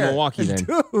what they're doing in Milwaukee then,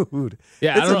 dude.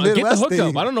 Yeah, it's I don't know. Get the hookup.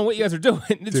 thing. I don't know what you guys are doing.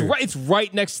 It's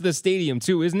right next to the stadium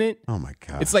too, isn't it? Oh my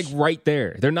god, it's like right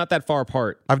there. They're not that far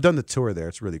apart. I've done the tour there.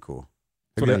 It's really cool.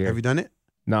 Have you done it?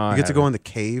 No, you get to go in the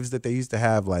caves that they used to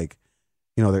have, like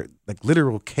they're like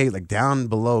literal cave, like down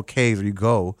below caves where you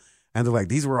go, and they're like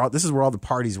this is where all the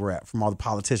parties were at from all the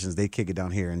politicians. They kick it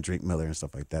down here and drink Miller and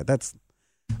stuff like that. That's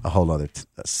a whole other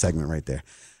segment right there.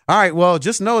 All right, well,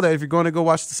 just know that if you're going to go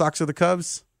watch the Sox or the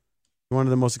Cubs, you're one of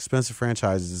the most expensive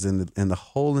franchises in the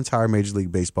whole entire Major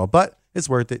League Baseball. But it's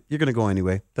worth it. You're going to go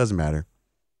anyway. Doesn't matter.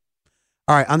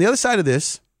 All right, on the other side of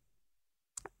this,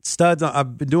 Studs,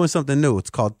 I've been doing something new. It's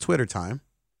called Twitter Time.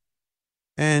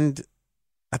 And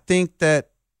I think that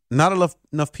not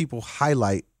enough people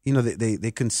highlight,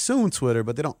 they consume Twitter,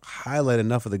 but they don't highlight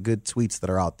enough of the good tweets that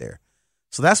are out there.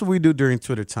 So that's what we do during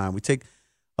Twitter time. We take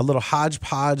a little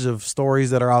hodgepodge of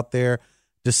stories that are out there,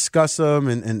 discuss them,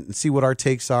 and see what our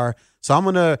takes are. So I'm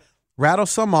going to rattle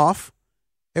some off,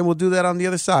 and we'll do that on the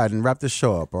other side and wrap this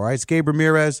show up, all right? It's Gabe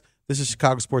Ramirez. This is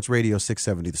Chicago Sports Radio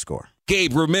 670 The Score.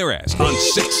 Gabe Ramirez on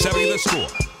 670 The Score.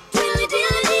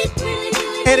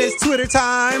 It is Twitter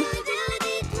time.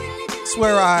 It's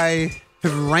where I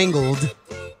have wrangled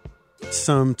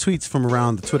some tweets from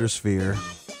around the Twitter sphere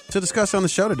to discuss on the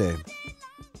show today.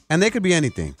 And they could be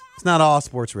anything. It's not all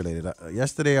sports related.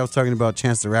 Yesterday I was talking about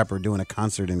Chance the Rapper doing a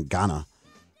concert in Ghana.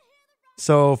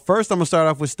 So first I'm going to start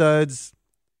off with studs.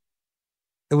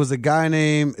 It's a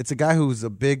guy who's a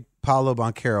big Paolo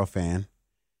Banchero fan.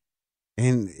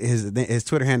 And his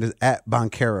Twitter handle is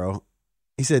 @Banchero.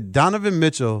 He said, Donovan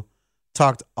Mitchell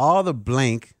talked all the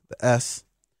blank, the S,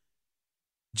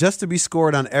 just to be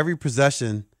scored on every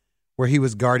possession where he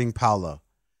was guarding Paolo.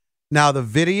 Now the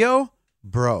video,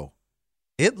 bro,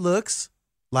 it looks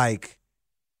like,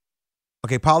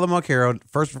 okay, Paolo Banchero,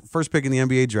 first pick in the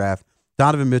NBA draft,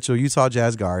 Donovan Mitchell, Utah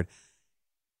Jazz guard.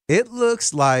 It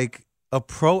looks like a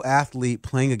pro athlete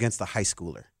playing against a high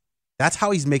schooler. That's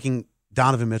how he's making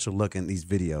Donovan Mitchell look in these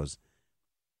videos.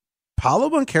 Paolo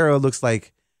Banchero looks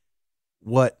like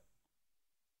what,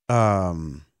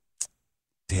 damn,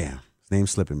 his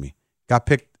name's slipping me.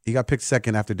 He got picked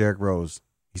second after Derrick Rose.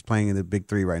 He's playing in the Big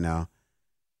Three right now.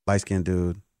 Light-skinned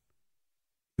dude.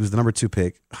 He was the number 2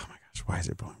 pick. Oh my gosh,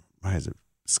 why is it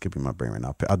skipping my brain right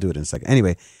now? I'll do it in a second.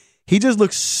 Anyway, he just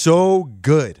looks so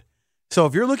good. So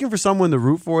if you're looking for someone to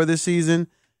root for this season,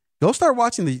 go start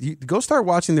watching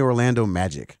the Orlando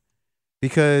Magic,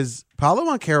 because Paolo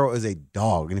Banchero is a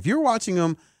dog. And if you're watching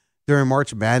him during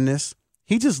March Madness,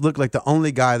 he just looked like the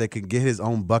only guy that could get his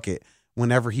own bucket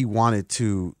whenever he wanted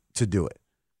to do it.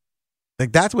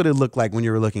 Like, that's what it looked like when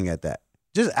you were looking at that.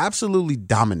 Just absolutely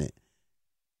dominant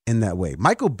in that way.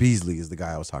 Michael Beasley is the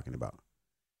guy I was talking about.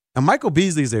 And Michael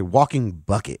Beasley is a walking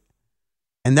bucket.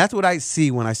 And that's what I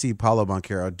see when I see Paolo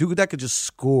Banchero. A dude that could just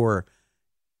score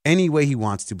any way he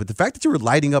wants to. But the fact that you were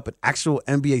lighting up an actual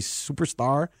NBA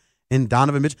superstar in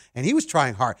Donovan Mitchell, and he was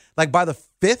trying hard. Like, by the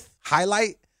 5th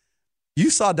highlight,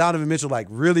 you saw Donovan Mitchell like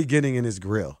really getting in his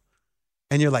grill.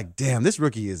 And you're like, damn, this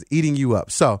rookie is eating you up.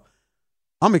 So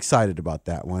I'm excited about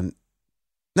that one.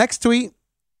 Next tweet.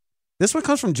 This one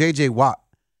comes from JJ Watt.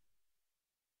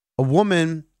 A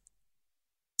woman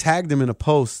tagged him in a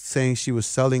post saying she was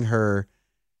selling her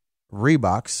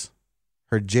Reeboks,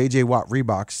 her JJ Watt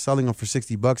Reeboks, selling them for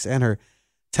 $60, and her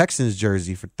Texans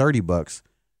jersey for $30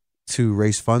 to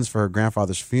raise funds for her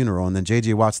grandfather's funeral. And then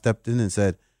JJ Watt stepped in and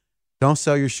said, "Don't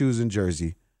sell your shoes and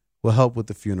jersey. We'll help with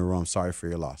the funeral. I'm sorry for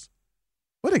your loss."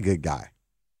 What a good guy.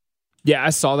 Yeah,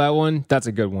 I saw that one. That's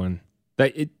a good one.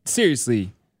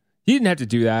 Seriously, he didn't have to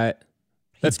do that.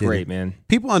 That's great, man.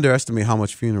 People underestimate how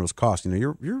much funerals cost. You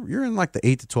know, you're in like the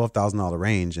 $8,000 to $12,000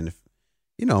 range, and if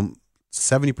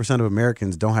 70% of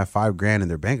Americans don't have $5,000 in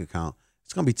their bank account,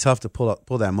 it's gonna be tough to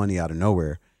pull that money out of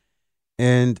nowhere.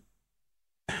 And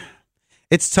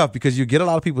it's tough because you get a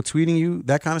lot of people tweeting you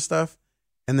that kind of stuff,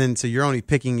 and then so you're only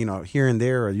picking here and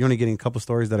there, or you're only getting a couple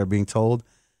stories that are being told.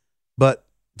 But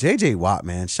JJ Watt,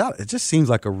 man, it just seems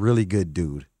like a really good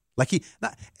dude. Like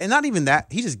not even that,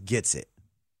 he just gets it.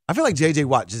 I feel like JJ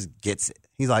Watt just gets it.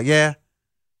 He's like, yeah,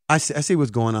 I see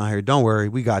what's going on here. Don't worry,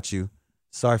 we got you.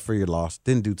 Sorry for your loss.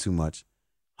 Didn't do too much.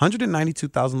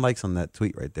 192,000 likes on that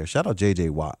tweet right there. Shout out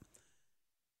JJ Watt.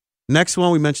 Next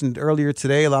one we mentioned earlier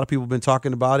today. A lot of people have been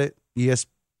talking about it.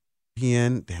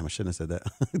 ESPN. Damn, I shouldn't have said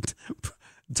that.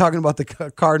 Talking about the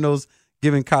Cardinals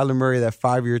giving Kyler Murray that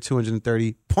 5-year,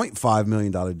 $230.5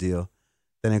 million deal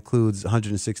that includes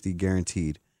 $160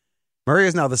 guaranteed. Murray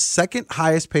is now the second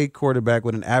highest paid quarterback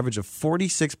with an average of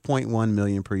 $46.1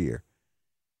 million per year.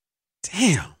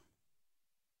 Damn.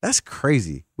 That's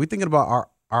crazy. We're thinking about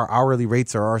our hourly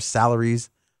rates or our salaries,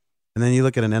 and then you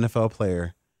look at an NFL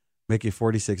player making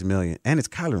 $46 million, and it's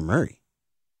Kyler Murray.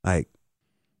 Like,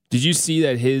 did you see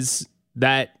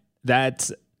that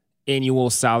that annual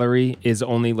salary is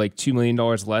only like $2 million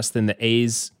less than the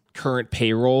A's current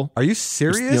payroll? Are you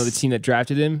serious? The team that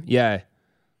drafted him? Yeah.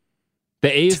 The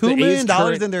A's $2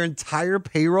 million than their entire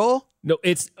payroll? No,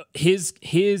 it's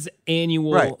his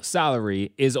annual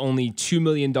salary is only $2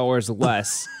 million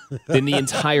less than the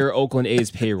entire Oakland A's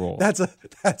payroll. That's a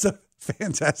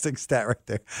fantastic stat right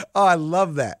there. Oh, I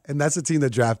love that. And that's the team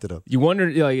that drafted him. You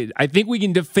wonder, I think we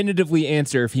can definitively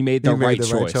answer if he made the right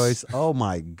choice. Oh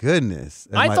my goodness.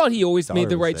 And I thought he always made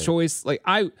the right choice.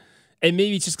 And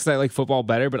maybe it's just because I like football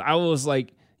better, but I was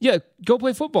like, yeah, go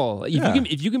play football.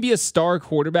 If you can be a star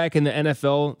quarterback in the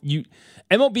NFL,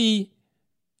 MLB,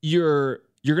 you're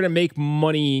gonna make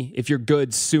money if you're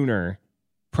good sooner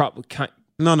Probably.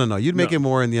 No. You'd make it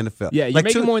more in the NFL. Yeah, you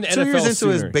make it more in the NFL 2 years into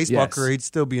his sooner. baseball Yes. career, he'd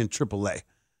still be in AAA,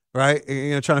 right?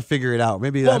 Trying to figure it out.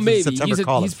 Maybe Well, that's maybe September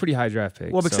call-up. he's pretty high draft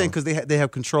pick. Well, but saying because they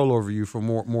have control over you for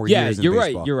more yeah, years. you're in right.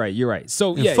 baseball. You're right.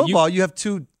 So in football, you have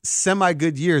 2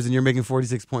 semi-good years and you're making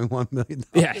 $46.1 million.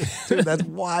 Yeah, Dude, that's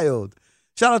wild.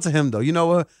 Shout out to him though. You know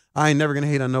what? I ain't never gonna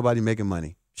hate on nobody making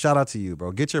money. Shout out to you,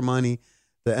 bro. Get your money.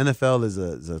 The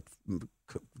NFL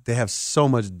they have so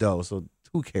much dough. So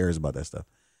who cares about that stuff?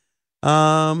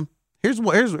 Here's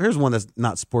one that's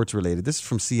not sports related. This is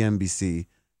from CNBC.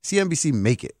 CNBC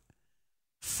make it.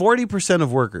 40%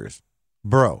 of workers,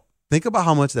 bro, think about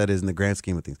how much that is in the grand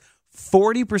scheme of things.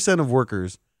 40% of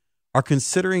workers are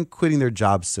considering quitting their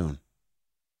jobs soon.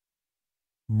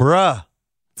 Bruh.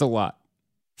 It's a lot.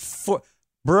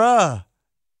 Bruh.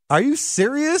 Are you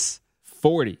serious?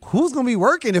 40. Who's going to be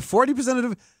working if 40%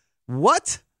 of the...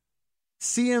 What?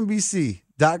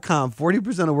 CNBC.com,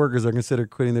 40% of workers are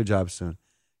considered quitting their jobs soon.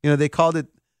 They called it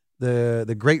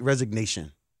the Great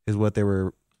Resignation is what they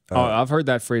were... I've heard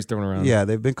that phrase thrown around. Yeah,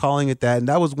 they've been calling it that. And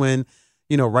that was when,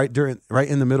 right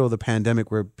in the middle of the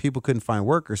pandemic where people couldn't find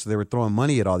workers. So they were throwing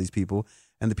money at all these people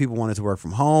and the people wanted to work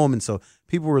from home. And so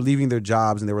people were leaving their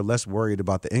jobs and they were less worried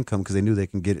about the income because they knew they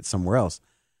can get it somewhere else.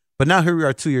 But now here we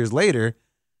are 2 years later.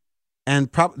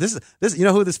 And this, you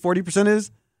know who this 40%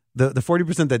 is? The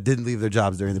 40% that didn't leave their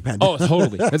jobs during the pandemic. Oh,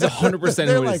 totally. That's 100%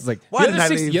 who it is. Like, why didn't I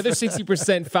leave? The other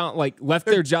 60% left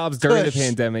their jobs during the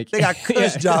pandemic. They got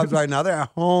cush jobs right now. They're at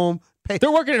home. They're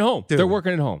working at home. Dude, they're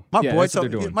working at home. My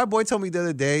boy told me the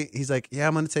other day, he's like, yeah,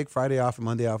 I'm going to take Friday off and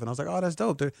Monday off. And I was like, oh, that's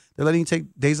dope. They're letting you take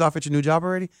days off at your new job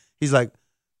already? He's like,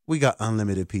 we got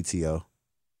unlimited PTO.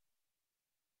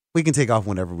 We can take off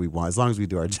whenever we want as long as we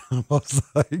do our job. I was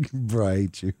like, bro, I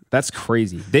hate you. That's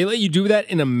crazy. They let you do that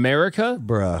in America?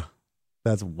 Bruh.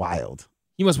 That's wild.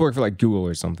 You must work for like Google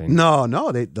or something. No.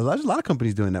 There's a lot of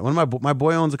companies doing that. One of my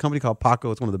boy owns a company called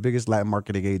Paco. It's one of the biggest Latin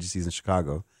marketing agencies in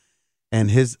Chicago, and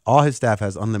all his staff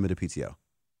has unlimited PTO.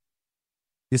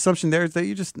 The assumption there is that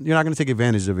you're not going to take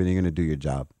advantage of it. And you're going to do your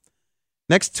job.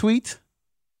 Next tweet.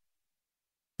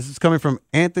 This is coming from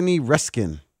Anthony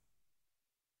Reskin.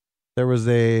 There was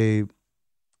a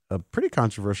pretty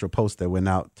controversial post that went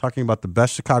out talking about the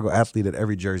best Chicago athlete at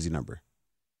every jersey number.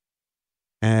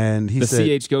 And he said...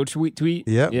 The CHGO tweet?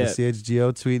 Yeah, the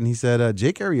CHGO tweet. And he said,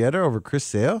 Jake Arrieta over Chris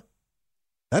Sale?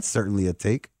 That's certainly a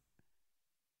take.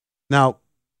 Now,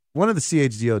 one of the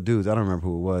CHGO dudes, I don't remember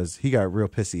who it was, he got real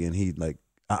pissy and he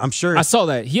I'm sure... I saw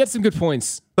that. He had some good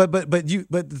points. But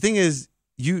the thing is,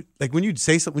 when you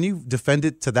say something, when you defend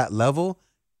it to that level,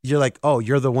 you're like, oh,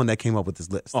 you're the one that came up with this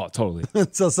list. Oh, totally.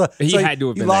 so he had to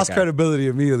have been lost that guy. credibility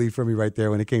immediately for me right there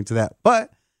when it came to that.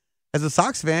 But as a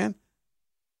Sox fan,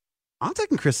 I'm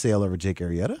taking Chris Sale over Jake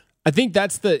Arrieta. I think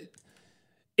that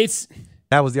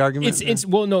was the argument.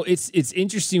 It's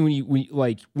interesting when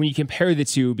you compare the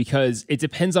two because it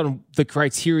depends on the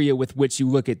criteria with which you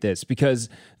look at this. Because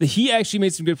he actually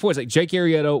made some good points. Like Jake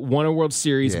Arrieta won a World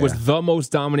Series, was the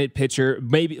most dominant pitcher,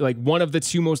 maybe like one of the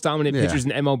 2 most dominant pitchers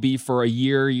in MLB for a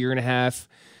year and a half.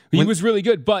 He was really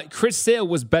good, but Chris Sale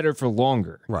was better for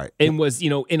longer, right? And was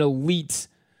an elite.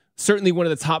 Certainly one of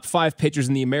the top 5 pitchers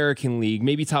in the American League,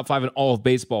 maybe top 5 in all of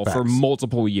baseball for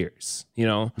multiple years,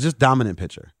 Just dominant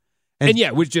pitcher. And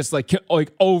was just like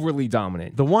overly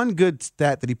dominant. The one good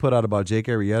stat that he put out about Jake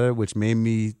Arrieta, which made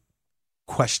me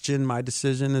question my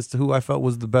decision as to who I felt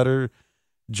was the better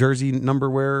jersey number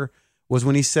wearer, was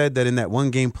when he said that in that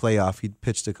 1-game playoff, he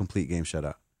pitched a complete game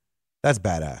shutout. That's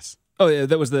badass. Oh, yeah,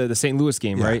 that was the St. Louis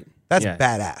game, right? That's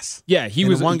badass. Yeah, he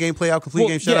was a 1-game playoff, complete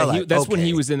game shutout. Yeah, that's when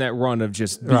he was in that run of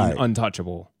just being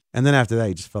untouchable. And then after that,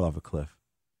 he just fell off a cliff.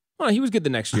 Well, he was good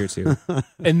the next year too,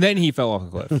 and then he fell off a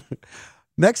cliff.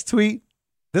 Next tweet.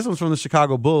 This one's from the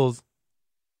Chicago Bulls.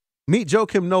 Meet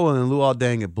Joakim Noah and Luol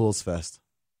Deng at Bulls Fest.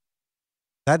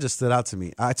 That just stood out to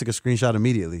me. I took a screenshot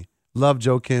immediately. Love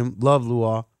Joakim. Love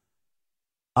Luol.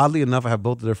 Oddly enough, I have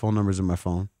both of their phone numbers in my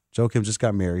phone. Joakim just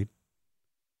got married.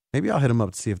 Maybe I'll hit him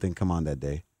up to see if they can come on that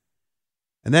day.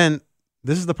 And then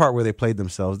this is the part where they played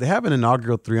themselves. They have an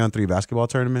inaugural 3-on-3 basketball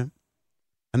tournament.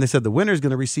 And they said the winner is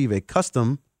going to receive a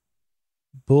custom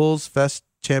Bulls Fest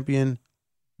champion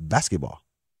basketball.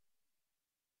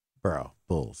 Bro,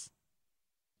 Bulls.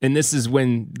 And this is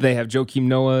when they have Joakim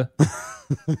Noah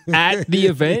at the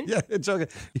event? Yeah,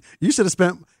 you should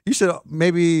have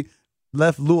maybe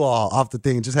left Luol off the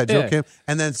thing and just had Joakim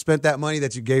and then spent that money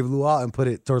that you gave Luol and put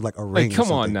it toward like a ring. Like,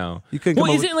 come on now. You couldn't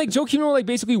isn't it like Joakim Noah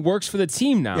basically works for the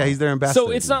team now? Yeah, he's their ambassador. So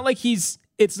it's not like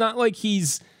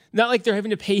they're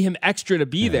having to pay him extra to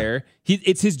be there.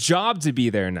 It's his job to be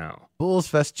there now. Bulls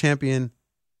Fest champion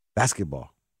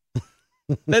basketball.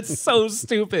 That's so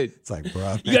stupid. It's like,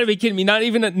 bro, you gotta be kidding me. Not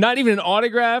even an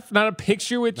autograph, not a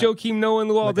picture with Joakim Noah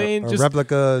and Luol Deng. Like a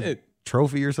replica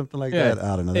trophy or something like that.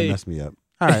 I don't know. That messed me up.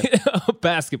 All right.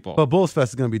 Basketball. But Bulls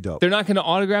Fest is going to be dope. They're not going to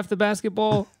autograph the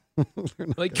basketball?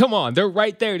 Like, come on. They're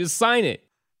right there. Just sign it.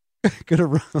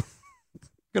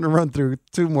 Gonna run through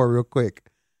two more real quick.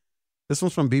 This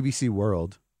one's from BBC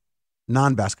World.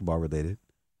 Non-basketball related.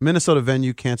 Minnesota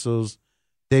venue cancels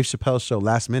Dave Chappelle's show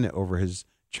last minute over his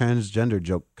transgender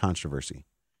joke controversy.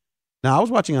 Now, I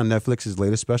was watching on Netflix his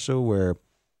latest special where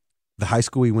the high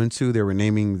school he went to, they were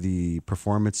naming the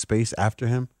performance space after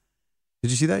him.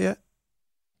 Did you see that yet?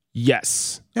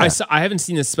 Yes. Yeah. I haven't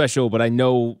seen this special, but I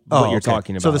know what you're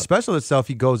talking about. So the special itself,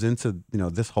 he goes into,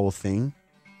 this whole thing.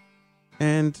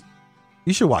 And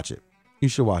you should watch it. You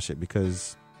should watch it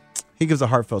because he gives a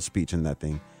heartfelt speech in that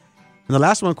thing. And the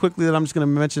last one quickly that I'm just going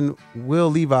to mention, Will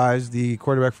Levis, the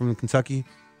quarterback from Kentucky,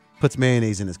 puts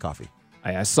mayonnaise in his coffee.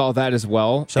 I saw that as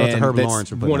well. Shout out to Herb Lawrence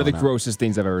for putting one of the that grossest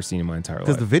things I've ever seen in my entire life.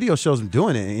 Because the video shows him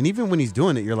doing it. And even when he's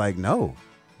doing it, you're like, no,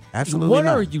 absolutely not. What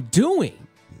not. are you doing?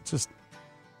 Just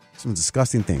some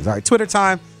disgusting things. All right, Twitter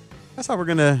time. That's how we're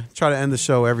going to try to end the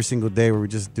show every single day, where we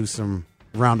just do some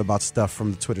roundabout stuff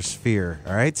from the Twitter sphere.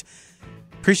 All right.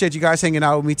 Appreciate you guys hanging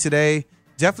out with me today.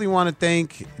 Definitely want to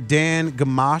thank Dan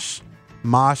Gamache,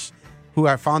 who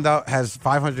I found out has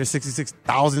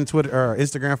 566,000 Twitter or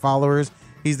Instagram followers.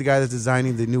 He's the guy that's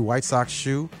designing the new White Sox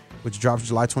shoe, which drops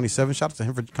July 27th. Shout out to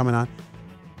him for coming on.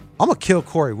 I'm gonna kill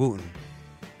Corey Wooten.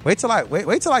 Wait till I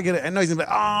get it. I know he's gonna be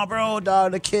like, oh, bro,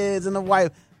 dog, the kids and the wife.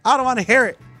 I don't want to hear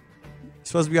it. You're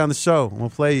supposed to be on the show.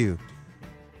 We'll play you.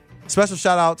 Special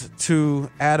shout out to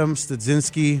Adam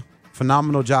Studzinski.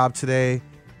 Phenomenal job today,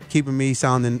 keeping me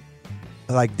sounding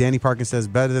like Danny Parkins says,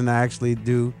 better than I actually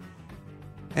do.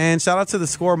 And shout out to the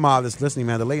Score Mob that's listening,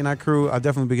 man. The late night crew, I've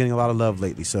definitely been getting a lot of love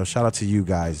lately. So shout out to you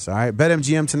guys. All right.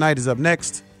 BetMGM tonight is up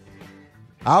next.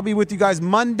 I'll be with you guys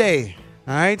Monday.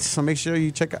 All right. So make sure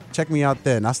you check me out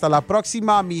then. Hasta la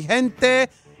próxima, mi gente.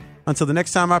 Until the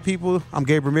next time, my people, I'm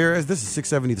Gabe Ramirez. This is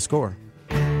 670 The Score.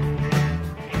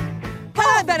 Can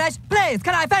I finish? Please,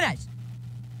 can I finish?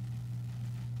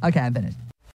 Okay, I'm finished.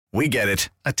 We get it.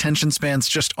 Attention spans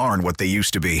just aren't what they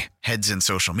used to be. Heads in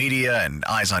social media and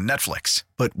eyes on Netflix.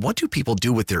 But what do people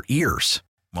do with their ears?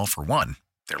 Well, for one,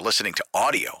 they're listening to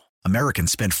audio.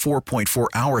 Americans spend 4.4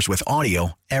 hours with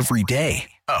audio every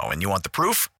day. Oh, and you want the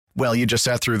proof? Well, you just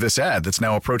sat through this ad that's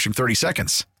now approaching 30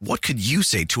 seconds. What could you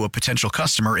say to a potential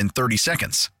customer in 30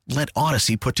 seconds? Let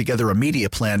Odyssey put together a media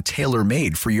plan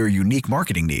tailor-made for your unique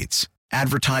marketing needs.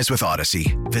 Advertise with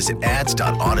Odyssey. Visit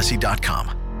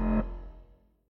ads.odyssey.com.